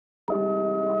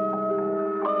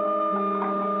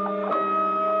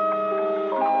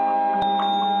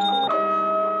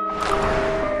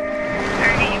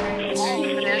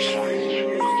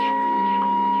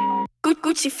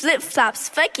Gucci flip-flops,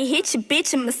 fuck it, hit your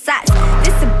bitch and massage.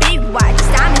 This a big watch,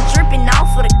 diamonds dripping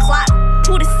off of the clock.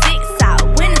 Pull the 6 out,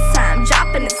 wintertime,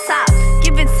 dropping the top.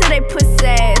 Give it to they pussy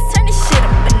ass, turn this shit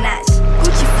up a notch.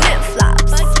 Gucci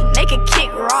flip-flops, make a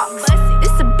kick rocks. This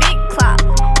a big clock,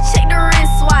 check the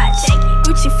wristwatch.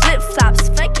 Gucci flip-flops,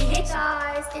 fuck it, hit. Hey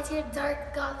guys, it's your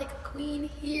dark gothic queen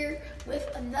here with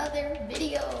another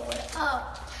video. What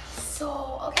up?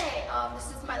 So, okay, this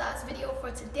is my last video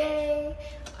for today.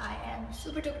 I am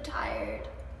super duper tired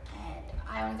and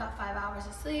I only got 5 hours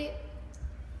of sleep.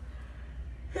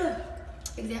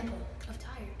 Example of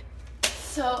tired.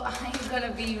 So I'm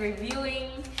gonna be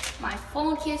reviewing my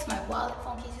phone case, my wallet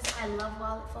phone cases. I love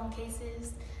wallet phone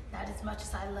cases, not as much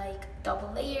as I like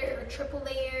double layer or triple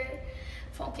layer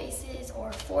phone cases or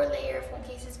 4-layer phone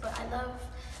cases, but I love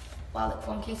wallet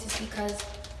phone cases because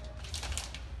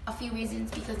a few reasons.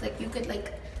 Because like you could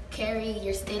like carry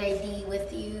your state ID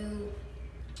with you,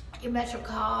 your Metro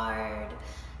card,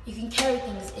 you can carry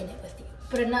things in it with you.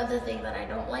 But another thing that I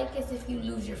don't like is if you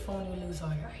lose your phone, you lose all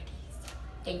your IDs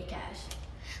and your cash.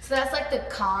 So that's like the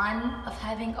con of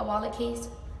having a wallet case,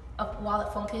 a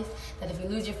wallet phone case, that if you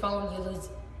lose your phone, you lose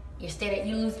your state ID,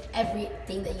 you lose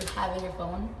everything that you have in your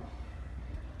phone.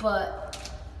 But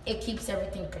it keeps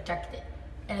everything protected.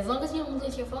 And as long as you don't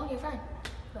lose your phone, you're fine.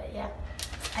 But yeah.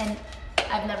 And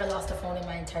I've never lost a phone in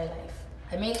my entire life.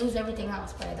 I may lose everything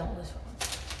else, but I don't lose phones.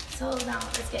 So now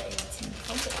let's get into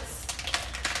phone case.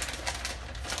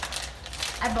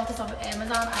 I bought this off of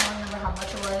Amazon. I don't remember how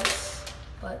much it was,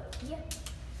 but yeah.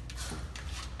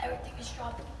 Everything is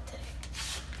dropping today.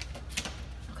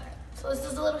 Okay, so this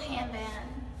is a little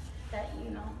handband that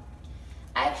you know.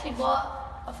 I actually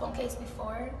bought a phone case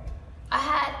before. I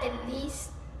had at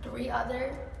least 3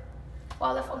 other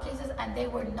wallet phone cases and they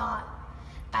were not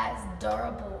as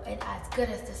durable and as good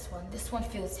as this one. This one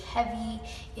feels heavy,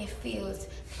 it feels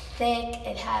thick,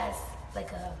 it has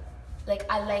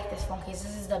I like this phone case.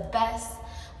 This is the best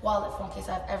wallet phone case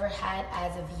I've ever had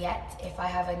as of yet. If I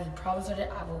have any problems with it,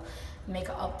 I will make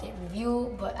an update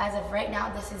review, but as of right now,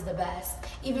 this is the best.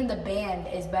 Even the band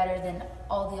is better than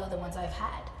all the other ones I've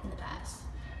had in the past.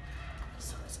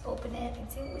 So let's open it and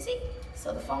see what we see.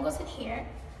 So the phone goes in here,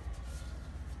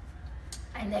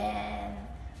 and then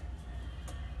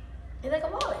it's like a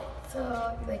wallet.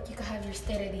 So like you can have your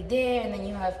state ID there, and then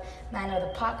you have 9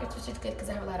 other pockets, which is good because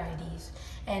I have a lot of IDs.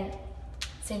 And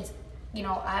since you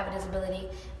know I have a disability,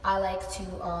 I like to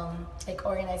like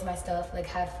organize my stuff,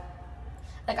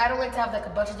 I don't like to have like a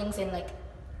bunch of things in like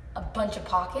a bunch of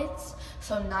pockets.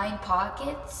 So 9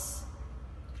 pockets,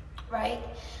 right?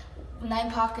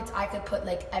 9 pockets, I could put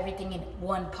like everything in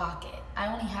 1 pocket. I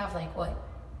only have like what,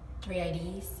 3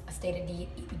 IDs, a state ID,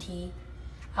 EBT.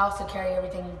 I also carry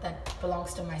everything that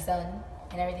belongs to my son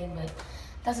and everything, but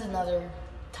that's another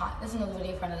time. That's another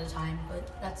video for another time, but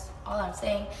that's all I'm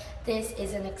saying. This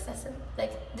is an excessive,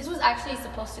 this was actually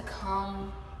supposed to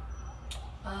come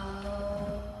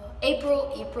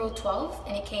April 12th,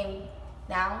 and it came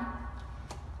now.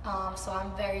 So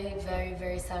I'm very, very,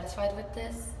 very satisfied with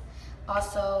this.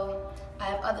 Also, I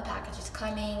have other packages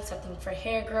coming, something for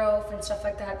hair growth and stuff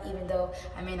like that, even though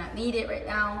I may not need it right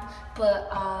now. But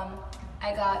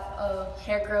I got a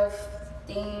hair growth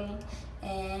thing,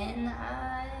 and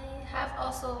I have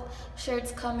also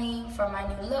shirts coming for my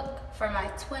new look for my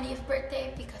 20th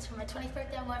birthday, because for my 20th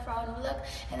birthday I'm going for a new look,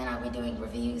 and then I'll be doing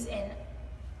reviews in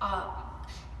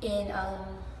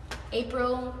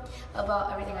April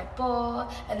about everything I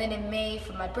bought, and then in May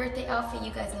for my birthday outfit.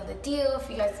 You guys know the deal.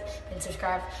 If you guys have been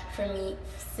subscribed for me,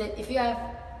 if you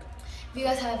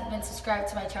guys have been subscribed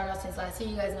to my channel since last year,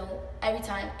 you guys know every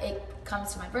time it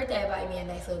comes to my birthday, I buy me a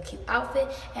nice little cute outfit,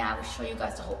 and I will show you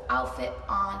guys the whole outfit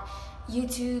on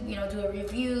YouTube, you know, do a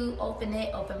review, open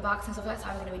box and stuff like that. So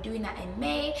I'm going to be doing that in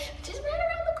May, which is right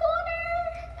around the corner,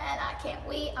 and I can't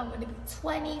wait. I'm going to be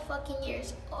 20 fucking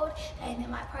years old, and then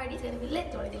my party's going to be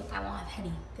lit. The only thing, I won't have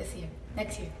Henny this year,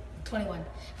 next year, 21,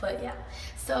 but yeah.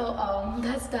 So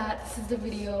that's that. This is the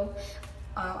video.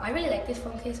 I really like this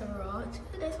phone case overall. It's a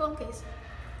really nice phone case.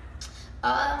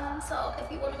 So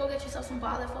if you want to go get yourself some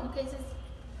wallet phone cases,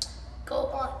 go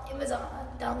on Amazon,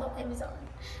 download Amazon.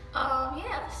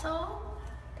 Yeah, so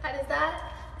that is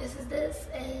that. This is this,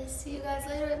 and see you guys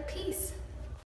later, and peace.